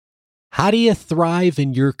How do you thrive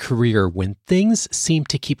in your career when things seem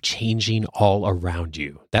to keep changing all around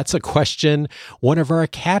you? That's a question one of our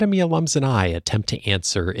Academy alums and I attempt to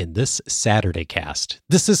answer in this Saturday cast.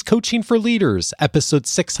 This is Coaching for Leaders, episode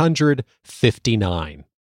 659.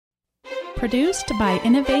 Produced by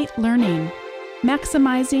Innovate Learning,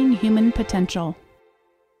 maximizing human potential.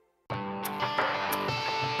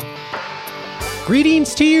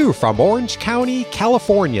 Greetings to you from Orange County,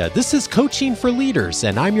 California. This is Coaching for Leaders,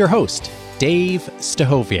 and I'm your host, Dave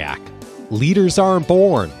Stachowiak. Leaders aren't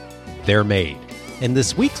born, they're made. And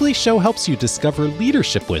this weekly show helps you discover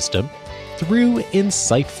leadership wisdom through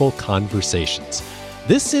insightful conversations.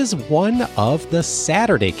 This is one of the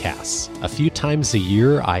Saturday casts. A few times a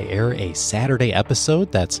year, I air a Saturday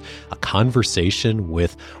episode that's a conversation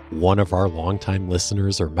with one of our longtime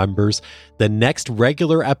listeners or members. The next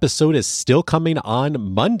regular episode is still coming on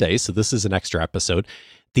Monday, so this is an extra episode.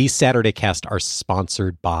 These Saturday casts are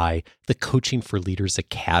sponsored by the Coaching for Leaders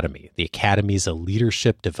Academy. The Academy is a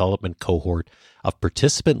leadership development cohort of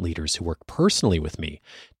participant leaders who work personally with me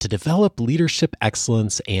to develop leadership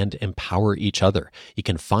excellence and empower each other. You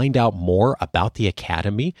can find out more about the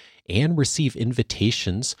Academy and receive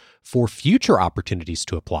invitations for future opportunities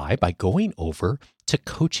to apply by going over to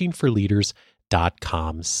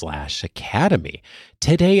coachingforleaders.com/academy.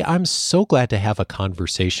 Today, I'm so glad to have a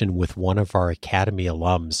conversation with one of our Academy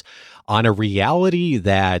alums on a reality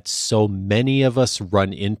that so many of us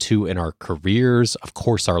run into in our careers, of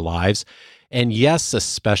course, our lives. And yes,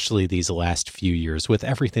 especially these last few years with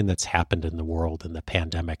everything that's happened in the world and the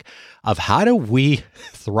pandemic, of how do we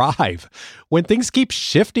thrive when things keep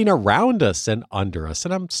shifting around us and under us.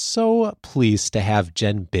 And I'm so pleased to have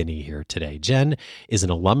Jen Byyny here today. Jen is an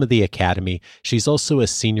alum of the Academy. She's also a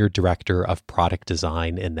senior director of product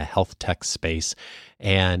design in the health tech space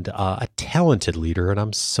and a talented leader. And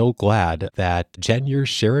I'm so glad that, Jen, you're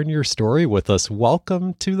sharing your story with us.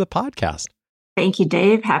 Welcome to the podcast. Thank you,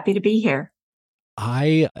 Dave. Happy to be here.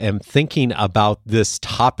 I am thinking about this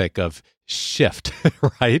topic of shift,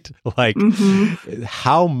 right? Like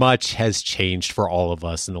how much has changed for all of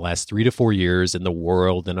us in the last 3 to 4 years in the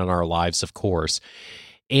world and in our lives, of course.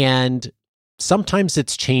 And sometimes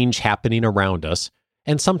it's change happening around us,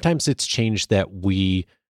 and sometimes it's change that we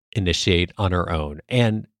initiate on our own.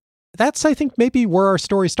 And that's, I think, maybe where our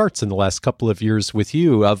story starts in the last couple of years with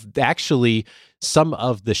you, of actually some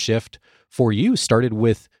of the shift for you started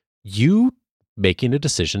with you making a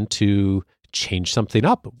decision to change something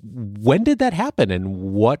up. When did that happen, and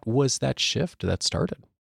what was that shift that started?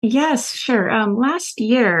 Yes, sure. Last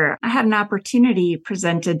year, I had an opportunity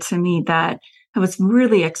presented to me that I was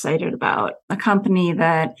really excited about, a company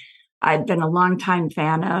that I'd been a longtime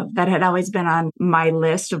fan of, that had always been on my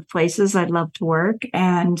list of places I'd love to work.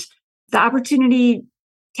 And the opportunity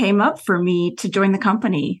came up for me to join the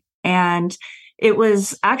company. And it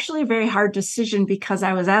was actually a very hard decision because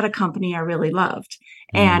I was at a company I really loved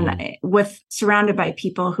and surrounded by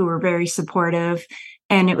people who were very supportive.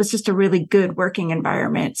 And it was just a really good working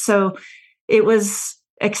environment. So it was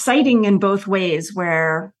exciting in both ways,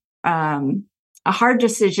 where a hard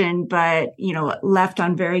decision, but, left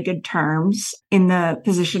on very good terms in the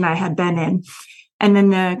position I had been in. And then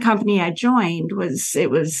the company I joined was a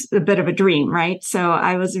bit of a dream, right? So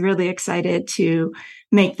I was really excited to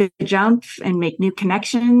make the jump and make new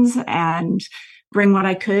connections and bring what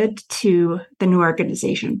I could to the new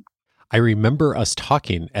organization. I remember us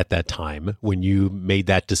talking at that time when you made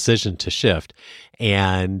that decision to shift.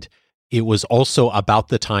 And it was also about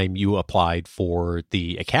the time you applied for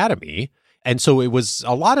the Academy. And so it was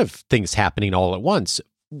a lot of things happening all at once.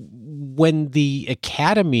 When the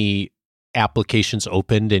Academy applications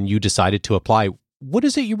opened and you decided to apply, what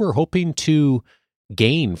is it you were hoping to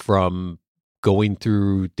gain from going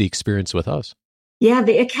through the experience with us? Yeah,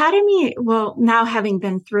 the Academy, well, now having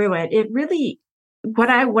been through it, it really,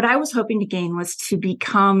 what I was hoping to gain was to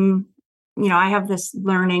become, I have this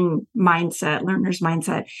learner's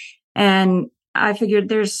mindset. And I figured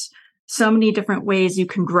there's so many different ways you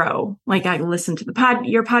can grow. Like, I listen to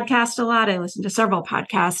your podcast a lot. I listen to several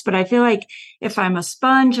podcasts, but I feel like if I'm a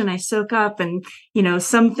sponge and I soak up and,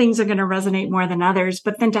 some things are going to resonate more than others,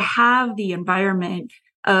 but then to have the environment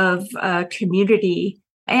of a community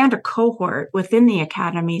and a cohort within the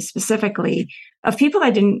Academy specifically of people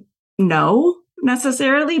I didn't know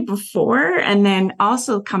necessarily before, and then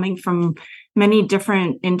also coming from many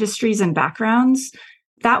different industries and backgrounds,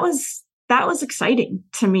 that was exciting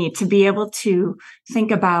to me, to be able to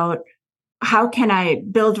think about how can I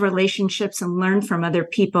build relationships and learn from other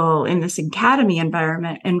people in this Academy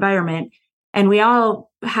environment. And we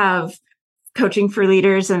all have Coaching for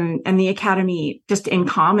Leaders and the Academy just in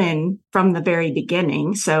common from the very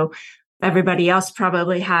beginning. So everybody else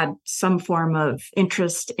probably had some form of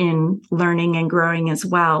interest in learning and growing as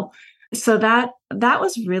well. So that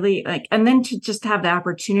was really like, and then to just have the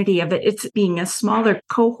opportunity of it's being a smaller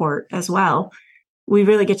cohort as well. We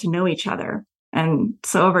really get to know each other. And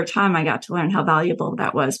so over time, I got to learn how valuable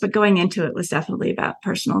that was. But going into it was definitely about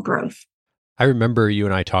personal growth. I remember you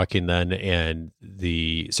and I talking then, and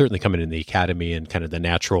certainly coming in the academy and kind of the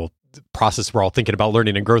natural process. We're all thinking about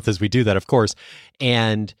learning and growth as we do that, of course.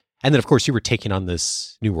 And then, of course, you were taking on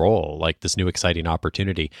this new role, like this new exciting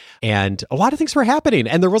opportunity. And a lot of things were happening,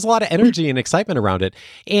 and there was a lot of energy and excitement around it.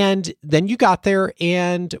 And then you got there,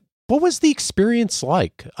 and what was the experience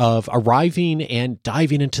like of arriving and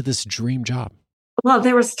diving into this dream job? Well,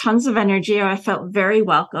 there was tons of energy. I felt very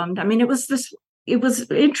welcomed. I mean, it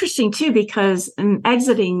was interesting too, because in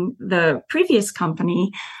exiting the previous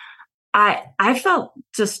company, I felt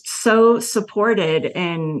just so supported,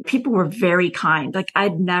 and people were very kind. Like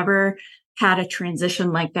I'd never had a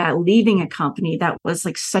transition like that, leaving a company that was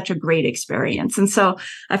like such a great experience. And so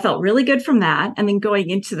I felt really good from that. And then going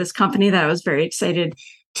into this company that I was very excited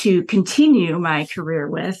to continue my career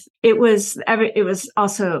with, it was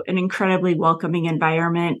also an incredibly welcoming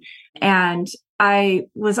environment. And I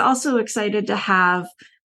was also excited to have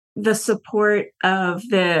the support of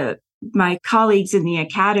my colleagues in the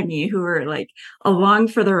academy who were like along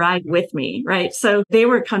for the ride with me, right? So they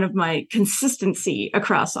were kind of my consistency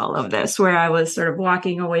across all of this, where I was sort of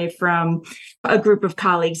walking away from a group of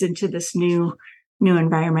colleagues into this new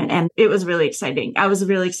environment. And it was really exciting. I was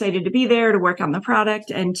really excited to be there, to work on the product,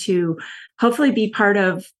 and to hopefully be part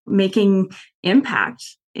of making impact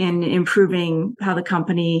in improving how the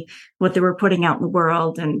company, what they were putting out in the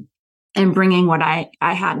world, and bringing what I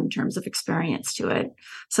had in terms of experience to it.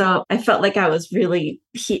 So I felt like I was really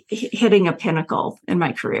hitting a pinnacle in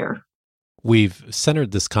my career. We've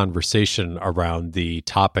centered this conversation around the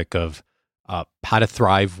topic of how to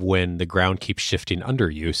thrive when the ground keeps shifting under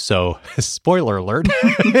you. So, spoiler alert,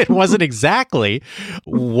 it wasn't exactly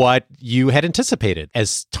what you had anticipated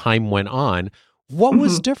as time went on. What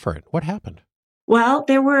was different? What happened? Well,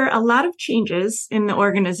 there were a lot of changes in the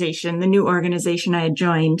organization, the new organization I had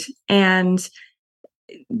joined. And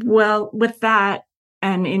well, with that,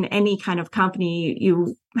 and in any kind of company,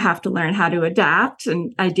 you have to learn how to adapt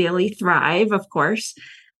and ideally thrive, of course.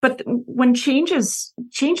 But when changes,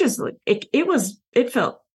 it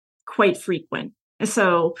felt quite frequent.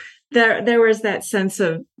 So there was that sense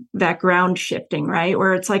of that ground shifting, right?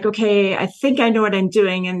 Where it's like, okay, I think I know what I'm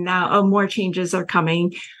doing. And now, more changes are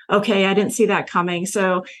coming. Okay, I didn't see that coming.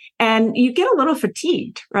 So, and you get a little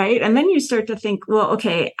fatigued, right? And then you start to think, well,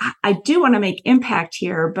 okay, I do want to make impact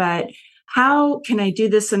here, but how can I do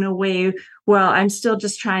this in a way, well, I'm still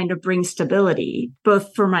just trying to bring stability,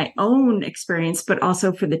 both for my own experience, but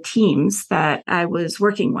also for the teams that I was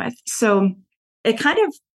working with. So it kind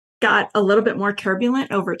of got a little bit more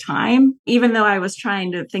turbulent over time, even though I was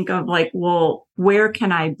trying to think of like, well, where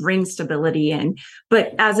can I bring stability in?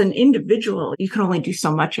 But as an individual, you can only do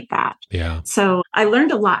so much of that. Yeah. So I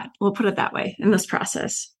learned a lot, we'll put it that way, in this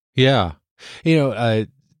process. Yeah.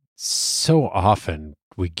 So often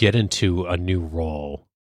we get into a new role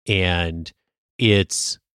and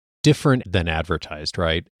it's different than advertised,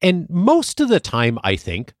 right? And most of the time, I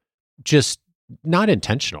think, just not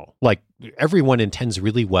intentional. Like everyone intends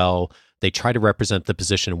really well. They try to represent the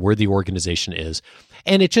position where the organization is.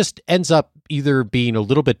 And it just ends up either being a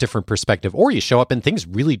little bit different perspective, or you show up and things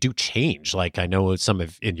really do change. Like I know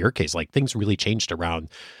in your case, like things really changed around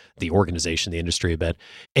the organization, the industry a bit.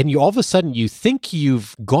 And you all of a sudden, you think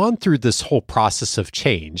you've gone through this whole process of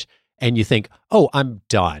change and you think, oh, I'm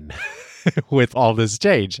done with all this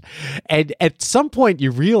change. And at some point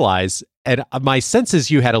you realize, and my sense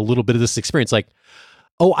is you had a little bit of this experience, like,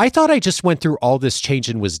 oh, I thought I just went through all this change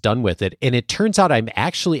and was done with it. And it turns out I'm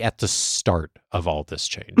actually at the start of all this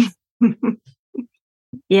change.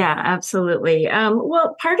 Yeah, absolutely.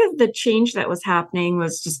 Well, part of the change that was happening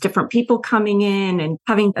was just different people coming in and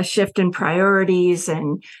having a shift in priorities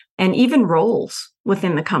and even roles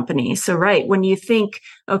within the company. So, right, when you think,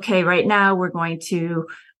 okay, right now we're going to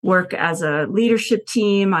work as a leadership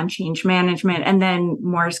team on change management, and then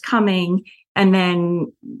more is coming, and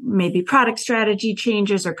then maybe product strategy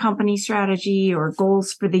changes or company strategy or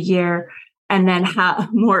goals for the year, and then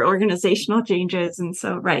more organizational changes. And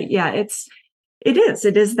so, right, yeah, it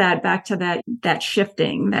is that back to that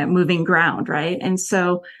shifting, that moving ground, right? And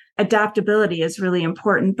so adaptability is really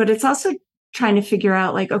important, but it's also trying to figure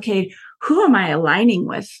out like, okay, who am I aligning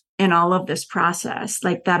with in all of this process,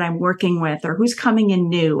 like that I'm working with, or who's coming in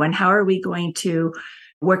new, and how are we going to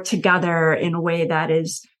work together in a way that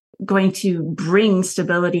is going to bring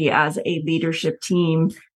stability as a leadership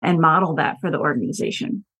team and model that for the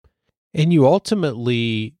organization. And you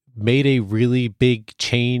ultimately made a really big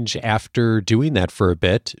change after doing that for a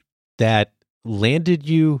bit that landed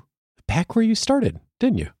you back where you started,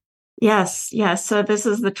 didn't you? Yes, yes. So this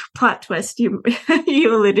is the plot twist you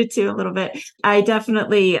you alluded to a little bit. I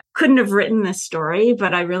definitely couldn't have written this story,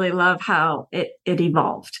 but I really love how it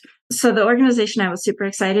evolved. So the organization I was super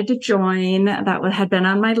excited to join, that had been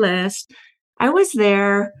on my list. I was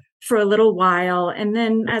there for a little while. And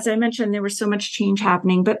then, as I mentioned, there was so much change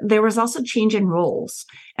happening, but there was also change in roles,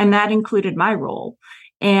 and that included my role.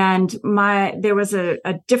 And there was a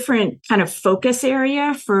different kind of focus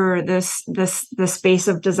area for the space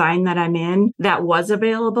of design that I'm in that was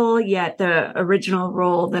available, yet the original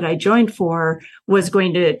role that I joined for was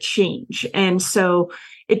going to change. And so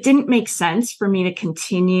it didn't make sense for me to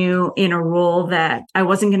continue in a role that I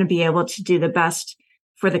wasn't going to be able to do the best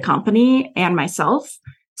for the company and myself.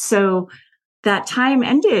 So that time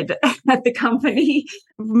ended at the company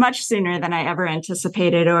much sooner than I ever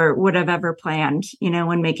anticipated or would have ever planned,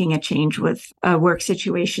 when making a change with a work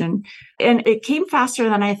situation. And it came faster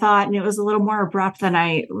than I thought, and it was a little more abrupt than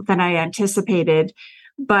I anticipated.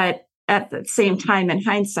 But at the same time, in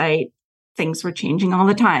hindsight, things were changing all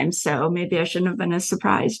the time. So maybe I shouldn't have been as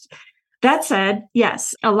surprised. That said,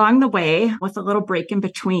 yes, along the way, with a little break in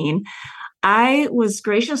between, I was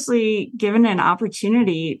graciously given an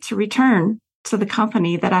opportunity to return to the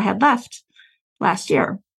company that I had left last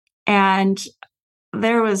year. And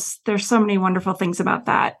there's so many wonderful things about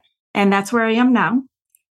that. And that's where I am now.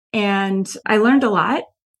 And I learned a lot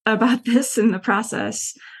about this in the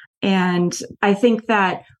process. And I think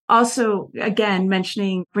that also, again,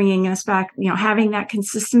 bringing us back, having that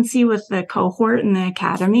consistency with the cohort in the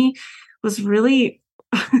academy was really,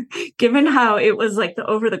 given how it was like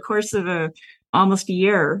over the course of almost a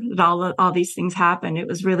year that all these things happened, it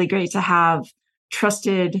was really great to have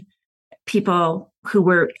trusted people who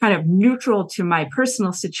were kind of neutral to my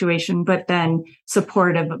personal situation, but then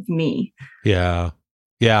supportive of me. Yeah.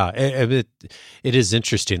 Yeah. It is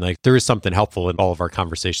interesting. Like, there is something helpful in all of our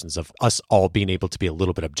conversations of us all being able to be a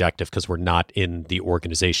little bit objective because we're not in the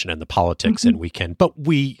organization and the politics, mm-hmm. But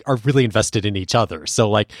we are really invested in each other. So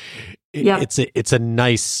like, it's a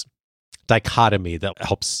nice dichotomy that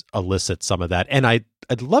helps elicit some of that. And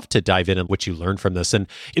I'd love to dive in on what you learned from this. And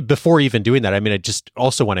before even doing that, I just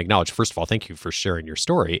also want to acknowledge, first of all, thank you for sharing your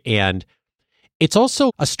story. And it's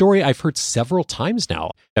also a story I've heard several times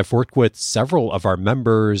now. I've worked with several of our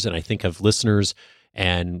members, and I think of listeners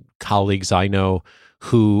and colleagues I know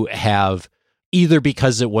who have, either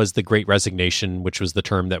because it was the Great Resignation, which was the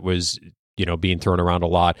term that was being thrown around a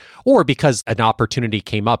lot, or because an opportunity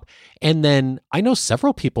came up. And then I know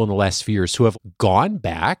several people in the last few years who have gone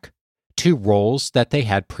back to roles that they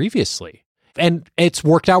had previously. And it's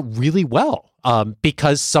worked out really well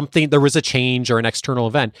because there was a change or an external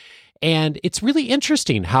event. And it's really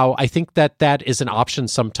interesting how I think that is an option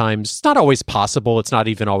sometimes. It's not always possible. It's not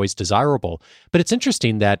even always desirable. But it's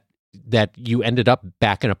interesting that you ended up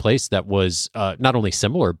back in a place that was not only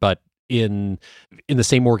similar, but in the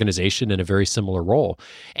same organization in a very similar role.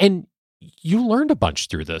 And you learned a bunch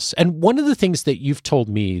through this. And one of the things that you've told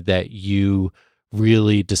me that you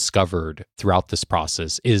really discovered throughout this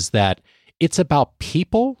process is that it's about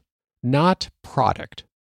people, not product.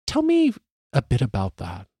 Tell me a bit about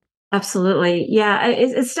that. Absolutely. Yeah,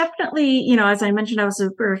 it's definitely, as I mentioned, I was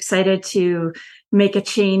super excited to make a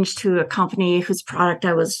change to a company whose product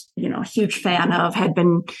I was, a huge fan of, had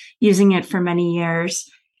been using it for many years.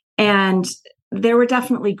 And there were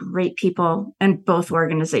definitely great people in both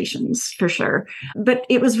organizations, for sure. But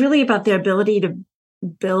it was really about the ability to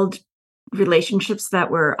build relationships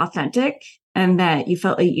that were authentic and that you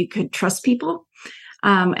felt like you could trust people.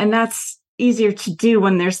 And that's easier to do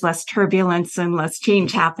when there's less turbulence and less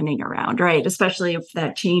change happening around, right? Especially if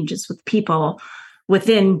that change is with people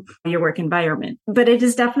within your work environment. But it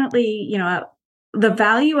is definitely, the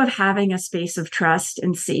value of having a space of trust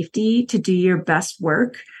and safety to do your best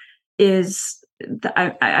work is,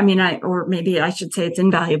 or maybe I should say it's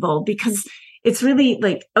invaluable, because it's really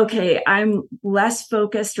like, okay, I'm less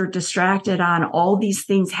focused or distracted on all these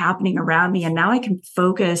things happening around me. And now I can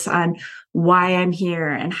focus on why I'm here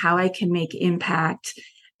and how I can make impact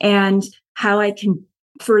and how I can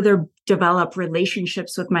further develop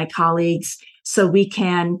relationships with my colleagues so we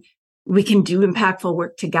can do impactful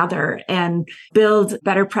work together and build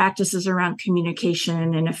better practices around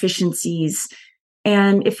communication and efficiencies.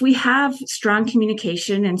 And if we have strong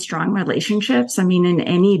communication and strong relationships, in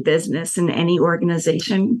any business, in any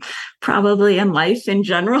organization, probably in life in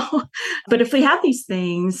general, but if we have these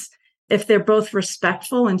things, if they're both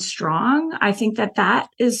respectful and strong, I think that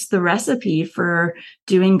is the recipe for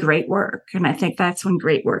doing great work. And I think that's when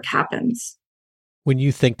great work happens. When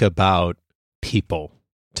you think about people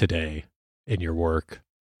today in your work,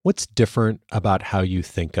 what's different about how you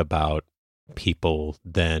think about people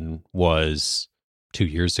than was 2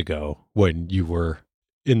 years ago when you were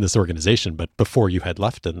in this organization, but before you had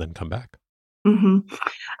left and then come back? Mm-hmm.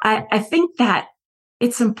 I think that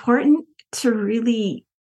it's important to really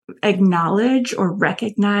acknowledge or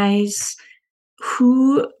recognize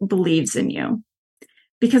who believes in you.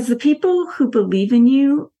 Because the people who believe in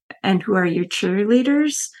you and who are your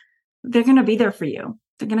cheerleaders, they're going to be there for you.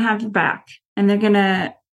 They're going to have your back, and they're going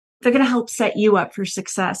to help set you up for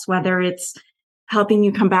success, whether it's helping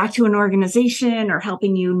you come back to an organization or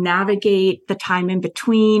helping you navigate the time in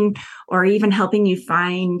between, or even helping you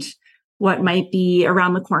find what might be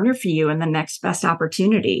around the corner for you and the next best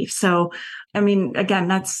opportunity. So, I mean,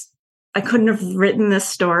 again, I couldn't have written this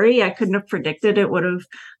story. I couldn't have predicted it would have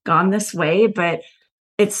gone this way, but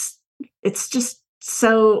it's just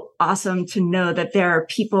so awesome to know that there are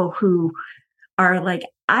people who are like,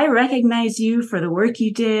 I recognize you for the work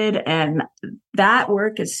you did, and that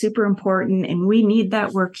work is super important, and we need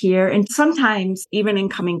that work here. And sometimes even in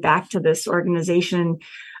coming back to this organization,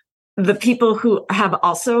 the people who have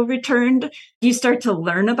also returned, you start to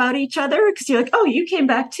learn about each other because you're like, oh, you came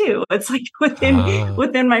back too. It's like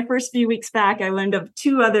within my first few weeks back, I learned of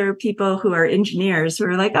 2 other people who are engineers who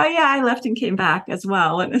are like, oh yeah, I left and came back as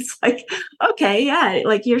well. And it's like, okay, yeah,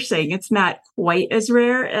 like you're saying, it's not quite as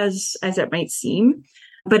rare as it might seem,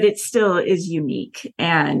 but it still is unique.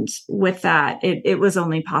 And with that, it was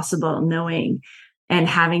only possible knowing and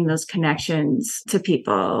having those connections to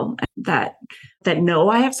people that know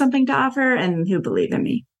I have something to offer and who believe in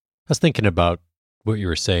me. I was thinking about what you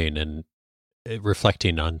were saying and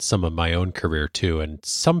reflecting on some of my own career too. And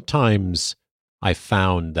sometimes I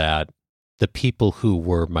found that the people who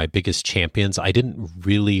were my biggest champions, I didn't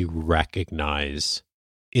really recognize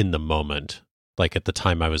in the moment. Like at the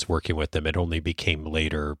time I was working with them, it only became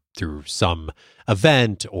later through some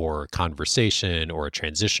event or conversation or a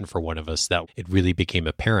transition for one of us that it really became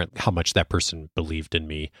apparent how much that person believed in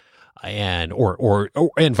me, and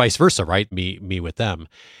and vice versa, right? Me with them.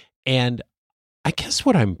 And I guess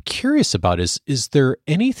what I'm curious about is there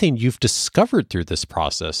anything you've discovered through this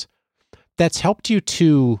process that's helped you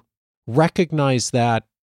to recognize that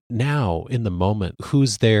now in the moment,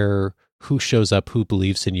 who's there, who shows up, who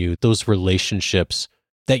believes in you, those relationships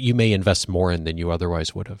that you may invest more in than you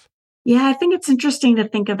otherwise would have? Yeah, I think it's interesting to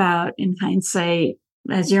think about in hindsight,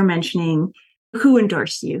 as you're mentioning, who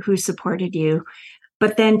endorsed you, who supported you,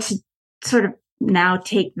 but then to sort of now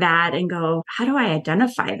take that and go, how do I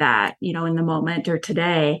identify that, in the moment or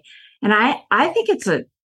today? And I think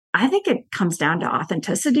it comes down to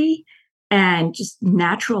authenticity and just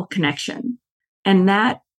natural connection. And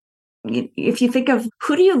that, if you think of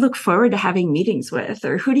who do you look forward to having meetings with,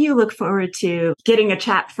 or who do you look forward to getting a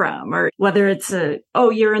chat from, or whether it's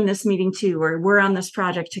you're in this meeting too, or we're on this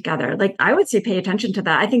project together. Like I would say, pay attention to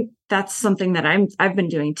that. I think that's something that I've been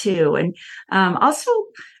doing too. And also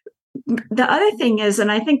the other thing is,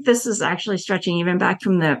 and I think this is actually stretching even back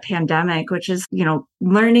from the pandemic, which is,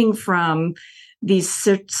 learning from these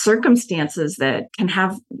circumstances that can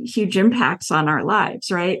have huge impacts on our lives,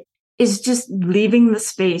 right? Is just leaving the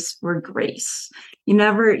space for grace. You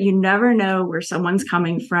never know where someone's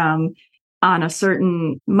coming from on a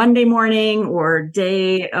certain Monday morning or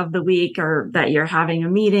day of the week, or that you're having a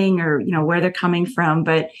meeting, or, where they're coming from,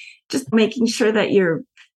 but just making sure that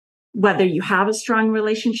whether you have a strong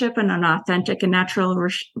relationship and an authentic and natural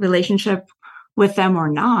relationship with them or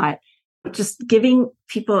not, just giving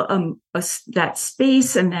people that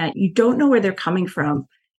space, and that you don't know where they're coming from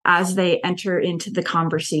as they enter into the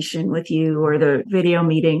conversation with you, or the video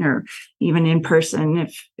meeting, or even in person,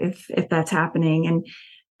 if that's happening. And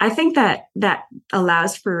I think that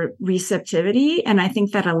allows for receptivity, and I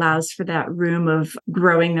think that allows for that room of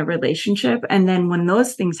growing the relationship. And then when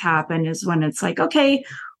those things happen is when it's like, okay,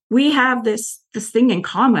 we have this thing in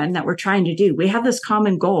common that we're trying to do. We have this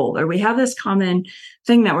common goal, or we have this common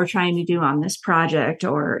thing that we're trying to do on this project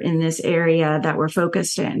or in this area that we're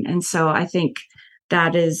focused in. And so I think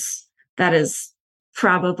that is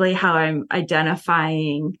probably how I'm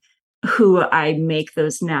identifying who I make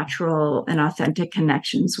those natural and authentic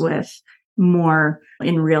connections with more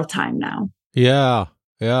in real time now. Yeah.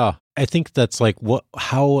 Yeah. I think that's like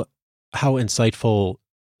how insightful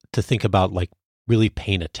to think about, like, really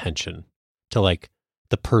paying attention to like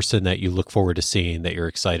the person that you look forward to seeing, that you're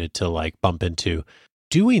excited to like bump into,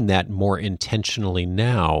 doing that more intentionally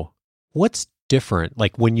now. What's different?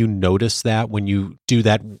 Like when you notice that, when you do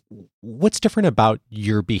that, what's different about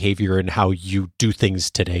your behavior and how you do things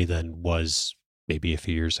today than was maybe a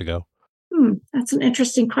few years ago? That's an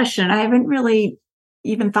interesting question. I haven't really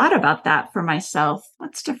even thought about that for myself.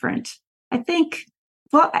 What's different? I think,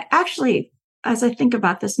 actually, as I think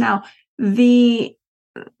about this now, the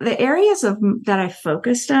areas that I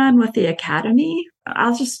focused on with the academy,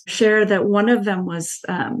 I'll just share that one of them was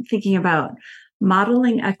thinking about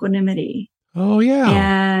modeling equanimity. Oh, yeah.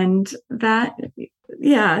 And that,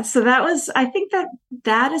 yeah, so that was, I think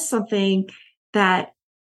that is something that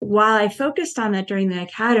while I focused on that during the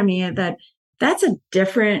academy, that's a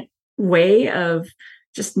different way of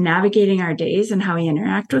just navigating our days and how we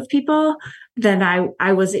interact with people than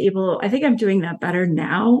I was able. I think I'm doing that better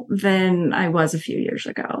now than I was a few years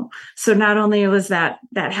ago. So not only was that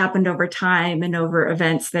happened over time and over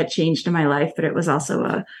events that changed in my life, but it was also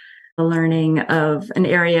a learning of an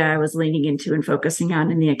area I was leaning into and focusing on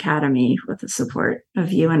in the academy with the support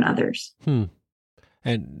of you and others.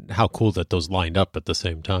 And how cool that those lined up at the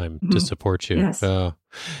same time to support you. Yes.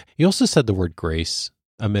 You also said the word grace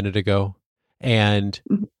a minute ago. And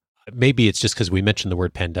maybe it's just because we mentioned the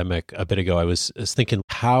word pandemic a bit ago. I was thinking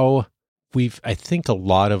how I think a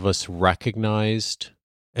lot of us recognized,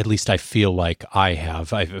 at least I feel like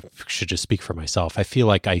I should just speak for myself. I feel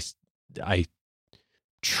like I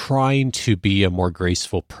trying to be a more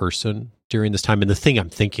graceful person during this time. And the thing I'm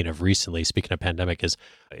thinking of recently, speaking of pandemic, is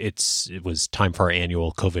it was time for our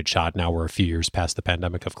annual COVID shot. Now we're a few years past the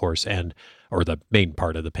pandemic, of course, or the main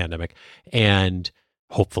part of the pandemic, and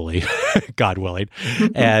hopefully, God willing,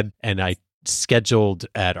 and I scheduled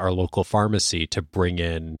at our local pharmacy to bring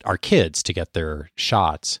in our kids to get their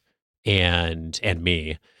shots and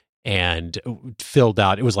me. And filled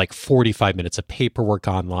out, it was like 45 minutes of paperwork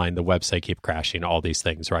online. The website kept crashing, all these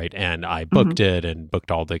things, right? And I booked it and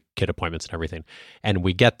booked all the kid appointments and everything. And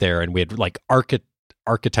we get there and we had like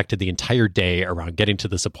architected the entire day around getting to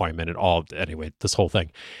this appointment anyway, this whole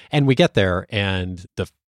thing. And we get there and the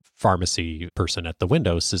pharmacy person at the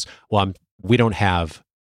window says, well, we don't have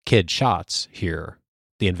kid shots here.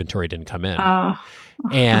 The inventory didn't come in.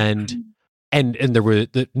 And there was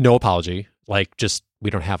no apology, like just, we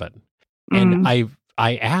don't have it. And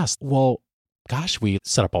I asked, well, gosh, we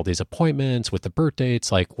set up all these appointments with the birth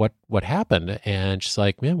dates. Like what happened? And she's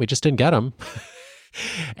like, man, we just didn't get them.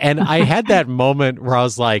 And I had that moment where I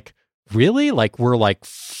was like, really? Like we're like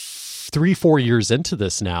 3-4 years into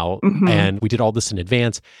this now. And we did all this in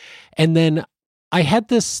advance. And then I had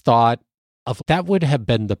this thought of that would have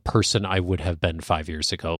been the person I would have been 5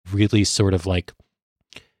 years ago, really sort of like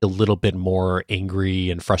a little bit more angry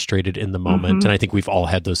and frustrated in the moment. And I think we've all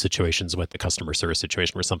had those situations with the customer service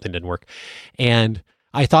situation where something didn't work. And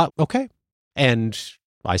I thought, okay. And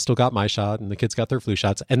I still got my shot and the kids got their flu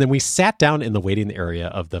shots. And then we sat down in the waiting area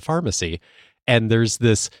of the pharmacy and there's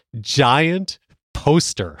this giant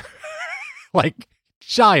poster, like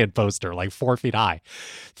 4 feet high.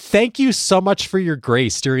 Thank you so much for your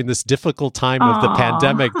grace during this difficult time of the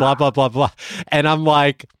pandemic, blah, blah, blah, blah. And I'm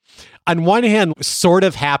like, on one hand, sort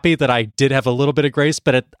of happy that I did have a little bit of grace,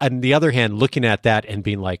 but on the other hand, looking at that and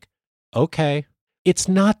being like, okay, it's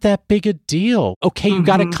not that big a deal. Okay, you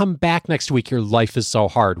got to come back next week. Your life is so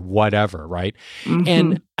hard, whatever, right?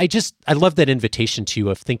 And I love that invitation to you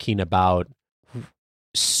of thinking about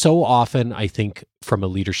so often, I think, from a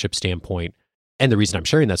leadership standpoint, and the reason I'm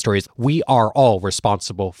sharing that story is we are all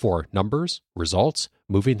responsible for numbers, results,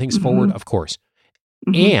 moving things forward, of course.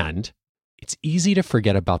 And it's easy to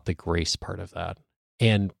forget about the grace part of that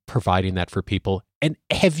and providing that for people. And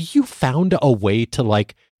have you found a way to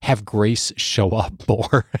like have grace show up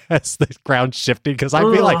more as the ground's shifting? Because I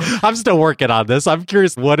feel like I'm still working on this. I'm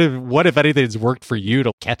curious, what if anything's worked for you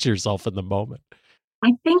to catch yourself in the moment?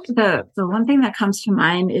 I think the one thing that comes to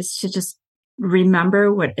mind is to just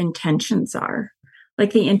remember what intentions are.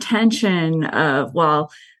 Like the intention of,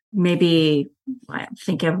 well, maybe I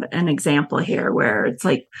think of an example here where it's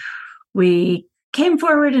like, we came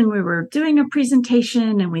forward and we were doing a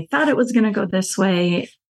presentation and we thought it was going to go this way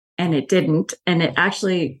and it didn't. And it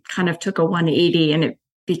actually kind of took a 180 and it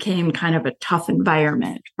became kind of a tough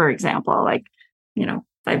environment, for example. Like,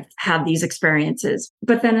 I've had these experiences,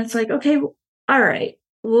 but then it's like, okay, all right,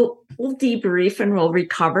 we'll debrief and we'll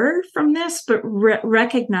recover from this, but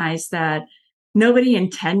recognize that nobody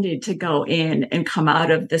intended to go in and come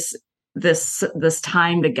out of this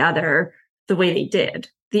time together the way they did.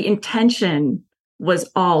 The intention was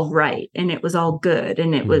all right and it was all good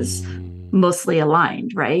and it was mostly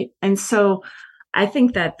aligned, right? And so I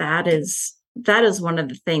think that is one of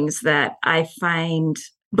the things that I find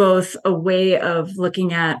both a way of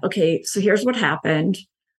looking at, okay, so here's what happened.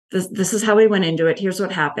 This is how we went into it. Here's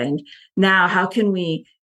what happened. Now, how can we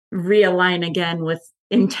realign again with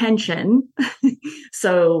intention?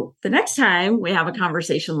 So the next time we have a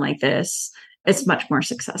conversation like this, it's much more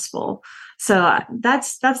successful. So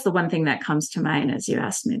that's the one thing that comes to mind as you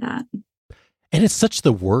asked me that. And it's such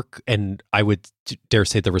the work, and I would dare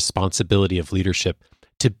say the responsibility of leadership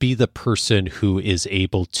to be the person who is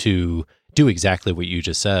able to do exactly what you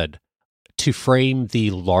just said, to frame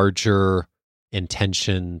the larger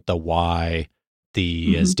intention, the why,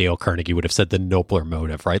 as Dale Carnegie would have said, the nobler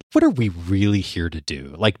motive, right? What are we really here to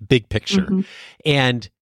do? Like big picture. And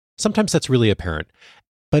sometimes that's really apparent.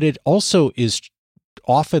 But it also is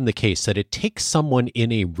often the case that it takes someone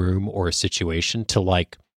in a room or a situation to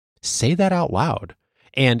like say that out loud.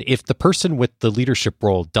 And if the person with the leadership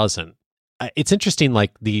role doesn't, it's interesting,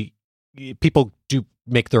 like people do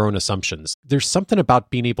make their own assumptions. There's something about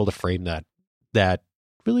being able to frame that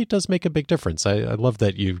really does make a big difference. I love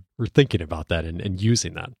that you were thinking about that and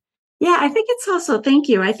using that. Yeah, I think it's also, thank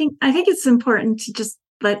you. I think it's important to just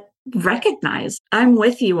recognize I'm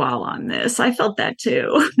with you all on this. I felt that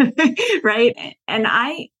too. Right. And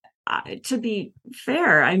to be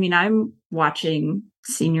fair, I mean, I'm watching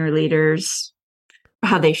senior leaders,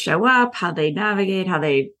 how they show up, how they navigate, how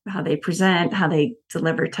they present, how they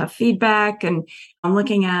deliver tough feedback. And I'm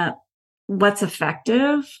looking at what's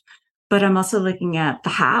effective, but I'm also looking at the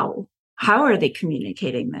how. How are they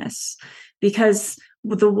communicating this? Because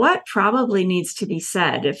the what probably needs to be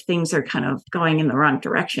said if things are kind of going in the wrong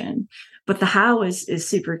direction, but the how is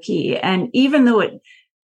super key. And even though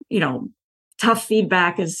tough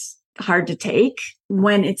feedback is hard to take,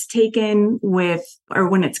 when it's taken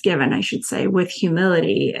when it's given, I should say, with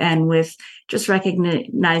humility and with just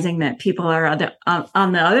recognizing that people are on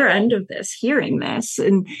the other end of this, hearing this,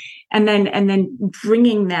 and then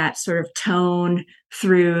bringing that sort of tone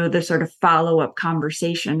through the sort of follow-up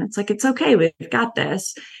conversation. It's like, it's okay, we've got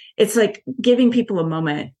this. It's like giving people a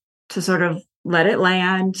moment to sort of let it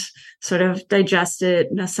land, sort of digest it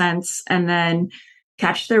in a sense, and then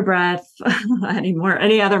catch their breath,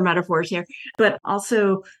 any other metaphors here, but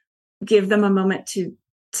also give them a moment to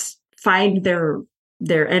find their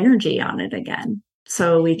energy on it again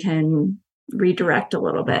so we can redirect a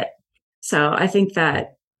little bit. So I think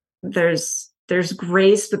that there's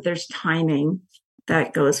grace, but there's timing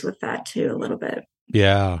that goes with that too a little bit.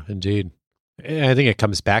 Yeah, indeed. And I think it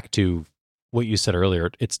comes back to what you said earlier.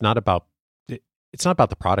 It's not about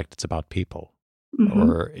the product, it's about people.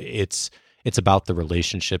 Or it's about the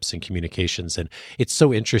relationships and communications. And it's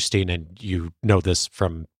so interesting, and you know this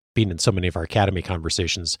from being in so many of our academy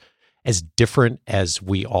conversations, as different as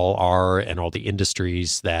we all are and all the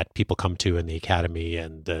industries that people come to in the academy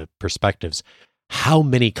and the perspectives, how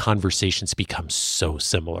many conversations become so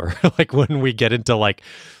similar. Like when we get into like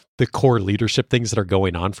the core leadership things that are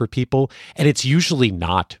going on for people, and it's usually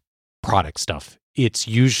not product stuff. It's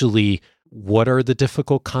usually, what are the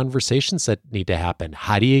difficult conversations that need to happen?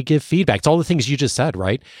 How do you give feedback? It's all the things you just said,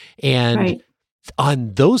 right? And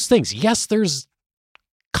on those things, yes, there's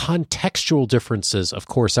contextual differences, of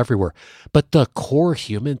course, everywhere, but the core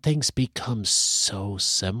human things become so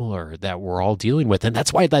similar that we're all dealing with. And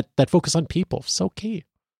that's why that focus on people is so key.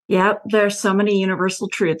 Yeah, there's so many universal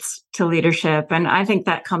truths to leadership. And I think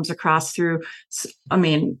that comes across through,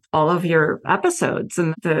 all of your episodes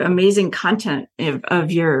and the amazing content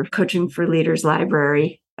of your Coaching for Leaders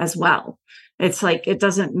library as well. It's like, it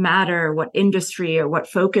doesn't matter what industry or what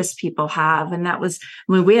focus people have. And that was,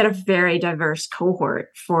 we had a very diverse cohort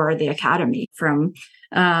for the academy from,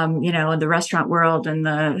 the restaurant world and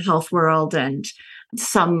the health world, and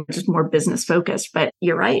some just more business focused. But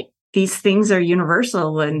you're right. These things are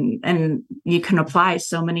universal, and you can apply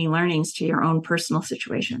so many learnings to your own personal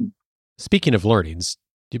situation. Speaking of learnings,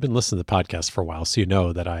 you've been listening to the podcast for a while, so you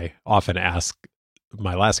know that I often ask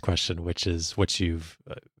my last question, which is what you've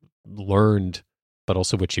learned, but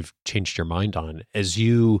also what you've changed your mind on as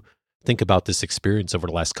you think about this experience over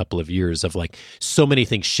the last couple of years of like so many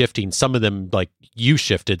things shifting, some of them like you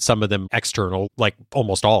shifted, some of them external, like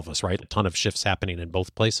almost all of us, right? A ton of shifts happening in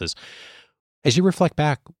both places. As you reflect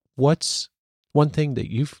back, what's one thing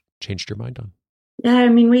that you've changed your mind on? Yeah,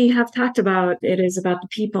 we have talked about it is about the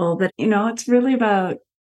people, but it's really about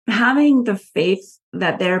having the faith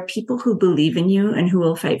that there are people who believe in you and who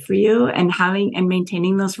will fight for you, and having and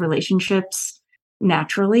maintaining those relationships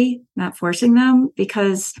naturally, not forcing them,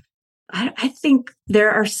 because I think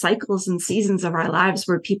there are cycles and seasons of our lives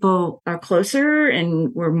where people are closer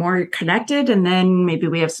and we're more connected, and then maybe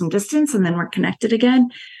we have some distance and then we're connected again.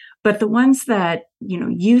 But the ones that,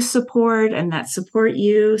 you support and that support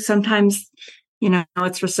you, sometimes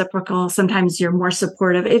it's reciprocal. Sometimes you're more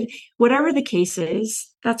supportive. Whatever the case is,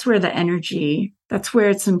 that's where that's where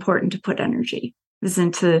it's important to put energy is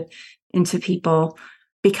into people,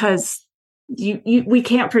 because we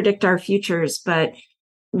can't predict our futures, but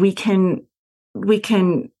we can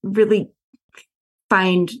really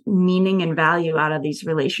find meaning and value out of these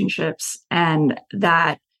relationships. And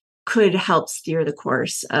that could help steer the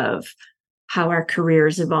course of how our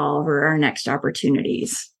careers evolve or our next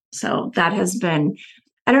opportunities. So that has been,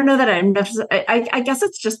 I don't know that I guess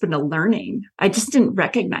it's just been a learning. I just didn't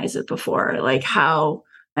recognize it before, like how,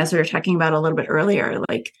 as we were talking about a little bit earlier,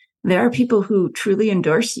 like there are people who truly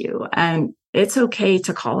endorse you, and it's okay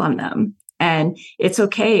to call on them. And it's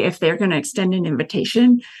okay if they're going to extend an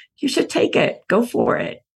invitation, you should take it, go for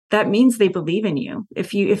it. That means they believe in you.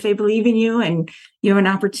 If they believe in you and you have an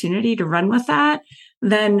opportunity to run with that,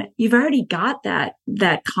 then you've already got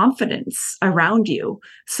that confidence around you.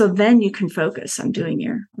 So then you can focus on doing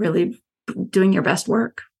your best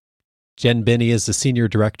work. Jen Byyny is the Senior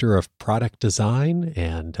Director of Product Design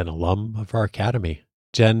and an alum of our Academy.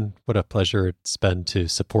 Jen, what a pleasure it's been to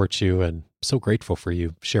support you, and so grateful for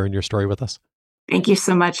you sharing your story with us. Thank you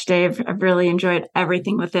so much, Dave. I've really enjoyed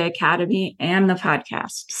everything with the Academy and the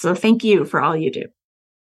podcast. So thank you for all you do.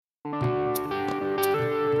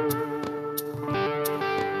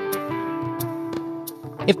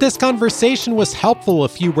 If this conversation was helpful, a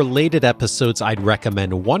few related episodes I'd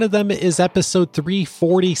recommend. One of them is episode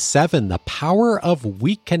 347, The Power of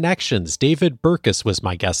Weak Connections. David Burkus was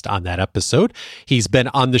my guest on that episode. He's been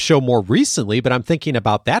on the show more recently, but I'm thinking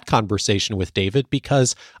about that conversation with David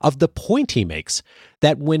because of the point he makes,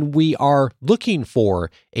 that when we are looking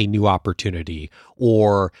for a new opportunity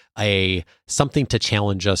or something to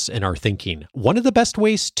challenge us in our thinking, one of the best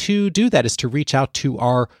ways to do that is to reach out to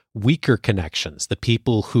our weaker connections, the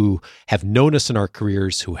people who have known us in our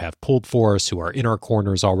careers, who have pulled for us, who are in our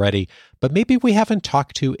corners already, but maybe we haven't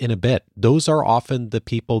talked to in a bit. Those are often the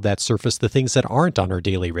people that surface the things that aren't on our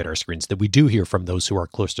daily radar screens, that we do hear from those who are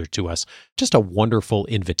closer to us. Just a wonderful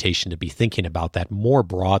invitation to be thinking about that more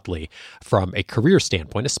broadly from a career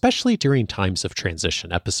standpoint, especially during times of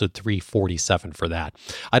transition. Episode 347 for that.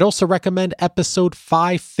 I'd also recommend episode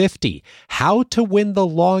 550, How to Win the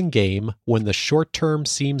Long Game When the Short Term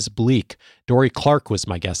Seems Bleak. Dory Clark was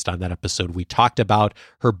my guest on that episode. We talked about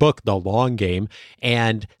her book, The Long Game,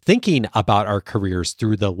 and thinking about our careers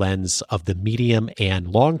through the lens of the medium and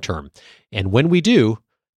long term. And when we do,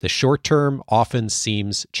 the short term often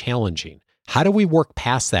seems challenging. How do we work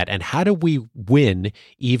past that? And how do we win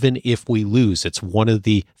even if we lose? It's one of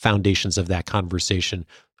the foundations of that conversation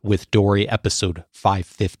with Dory, episode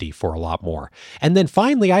 550 for a lot more. And then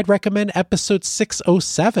finally, I'd recommend episode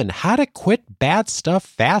 607, How to Quit Bad Stuff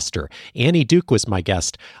Faster. Annie Duke was my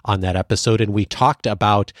guest on that episode, and we talked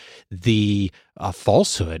about the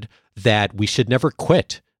falsehood that we should never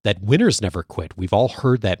quit, that winners never quit. We've all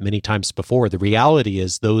heard that many times before. The reality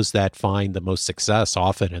is those that find the most success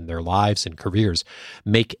often in their lives and careers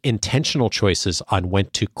make intentional choices on when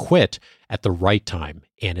to quit at the right time.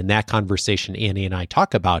 And in that conversation, Annie and I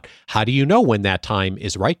talk about how do you know when that time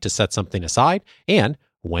is right to set something aside, and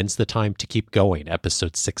when's the time to keep going?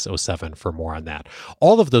 Episode 607 for more on that.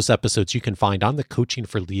 All of those episodes you can find on the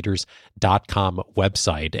coachingforleaders.com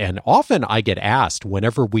website. And often I get asked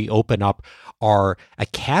whenever we open up our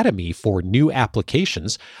academy for new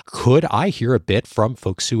applications, could I hear a bit from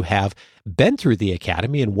folks who have been through the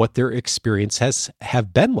academy and what their experience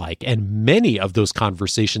have been like? And many of those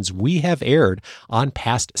conversations we have aired on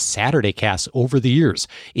past Saturday casts over the years.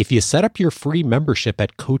 If you set up your free membership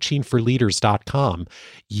at coachingforleaders.com,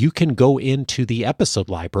 you can go into the episode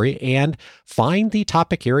library and find the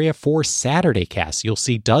topic area for Saturday casts. You'll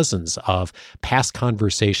see dozens of past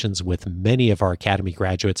conversations with many of our academy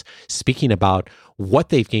graduates speaking about what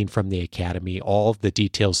they've gained from the academy, all of the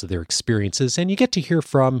details of their experiences, and you get to hear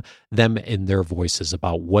from them in their voices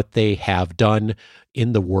about what they have done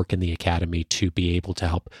in the work in the academy to be able to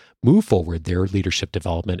help move forward their leadership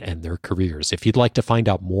development and their careers. If you'd like to find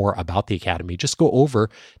out more about the academy, just go over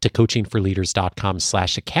to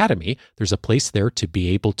coachingforleaders.com/academy. There's a place there to be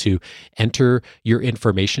able to enter your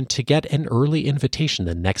information to get an early invitation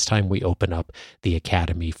the next time we open up the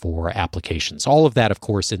academy for applications. All of that, of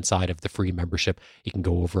course, inside of the free membership. You can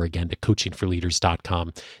go over again to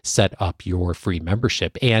coachingforleaders.com, set up your free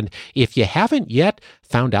membership. And if you haven't yet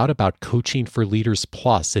found out about Coaching for Leaders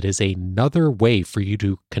Plus, it is another way for you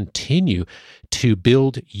to continue to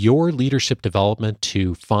build your leadership development,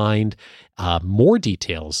 to find more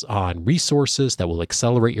details on resources that will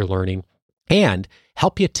accelerate your learning, and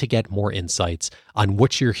help you to get more insights on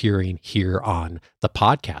what you're hearing here on the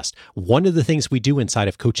podcast. One of the things we do inside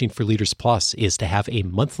of Coaching for Leaders Plus is to have a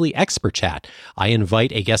monthly expert chat. I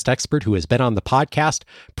invite a guest expert who has been on the podcast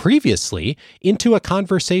previously into a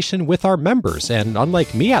conversation with our members. And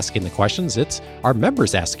unlike me asking the questions, it's our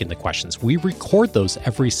members asking the questions. We record those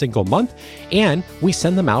every single month, and we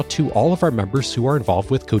send them out to all of our members who are involved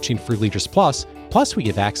with Coaching for Leaders Plus. Plus, we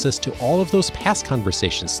give access to all of those past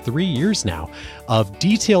conversations, 3 years now, of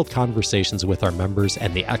detailed conversations with our members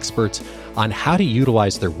and the experts on how to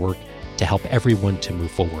utilize their work to help everyone to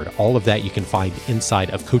move forward. All of that you can find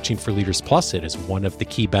inside of Coaching for Leaders Plus. It is one of the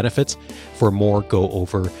key benefits. For more, go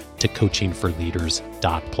over to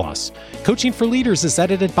coachingforleaders.plus. Coaching for Leaders is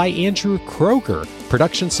edited by Andrew Kroger.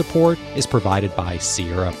 Production support is provided by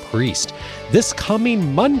Sierra Priest. This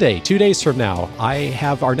coming Monday, 2 days from now, I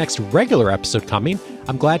have our next regular episode coming.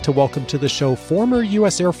 I'm glad to welcome to the show former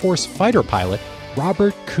U.S. Air Force fighter pilot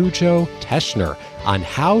Robert Cujo Teschner on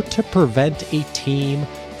how to prevent a team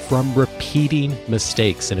from repeating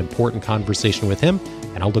mistakes. An important conversation with him,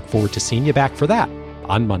 and I'll look forward to seeing you back for that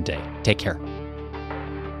on Monday. Take care.